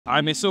All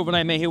right, man, Silver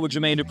Knight, man, here with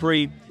Jermaine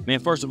Dupri. Man,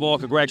 first of all,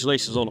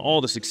 congratulations on all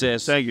the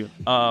success. Thank you.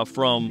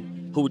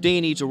 From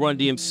Houdini to Run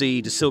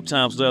DMC to Silk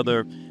Times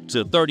Leather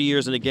to 30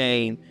 years in the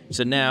game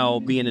to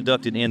now being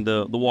inducted in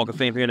the Walk of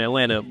Fame here in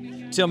Atlanta.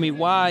 Tell me,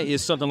 why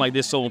is something like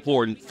this so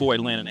important for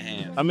Atlanta to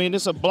have? I mean,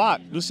 it's a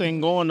block. This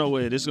ain't going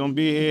nowhere. This is going to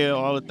be here.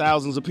 All the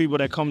thousands of people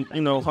that come,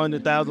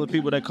 hundred thousands of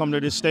people that come to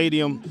this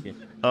stadium,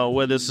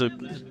 whether it's a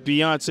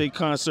Beyonce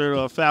concert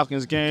or a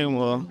Falcons game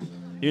or,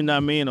 you know what I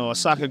mean, or a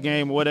soccer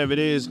game or whatever it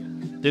is,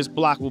 this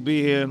block will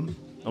be here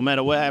no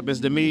matter what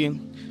happens to me.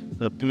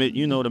 The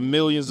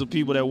millions of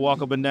people that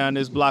walk up and down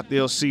this block,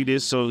 they'll see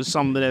this, so it's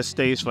something that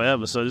stays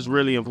forever. So it's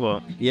really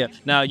important. Yeah.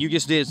 Now, you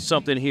just did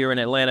something here in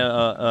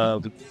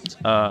Atlanta,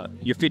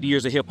 your 50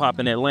 years of hip-hop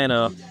in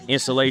Atlanta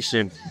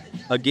installation.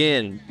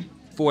 Again,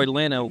 for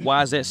Atlanta,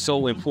 why is that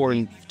so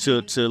important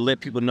to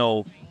let people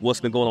know what's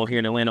been going on here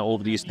in Atlanta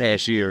over these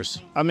past years?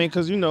 I mean,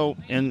 because,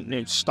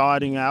 and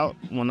starting out,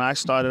 when I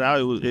started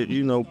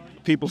out,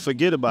 people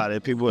forget about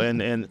it.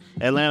 And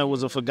Atlanta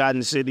was a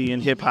forgotten city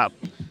in hip-hop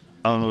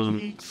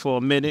for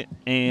a minute,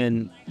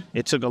 and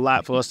it took a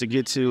lot for us to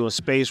get to a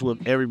space where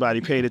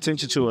everybody paid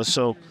attention to us.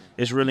 So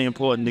it's really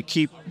important to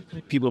keep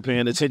people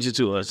paying attention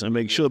to us and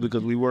make sure,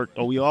 because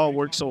we all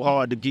work so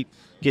hard to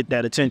get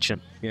that attention.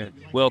 Yeah.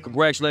 Well,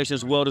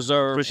 congratulations, well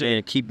deserved,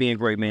 and keep being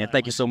great, man.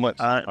 Thank you so much.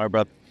 All right,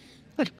 brother.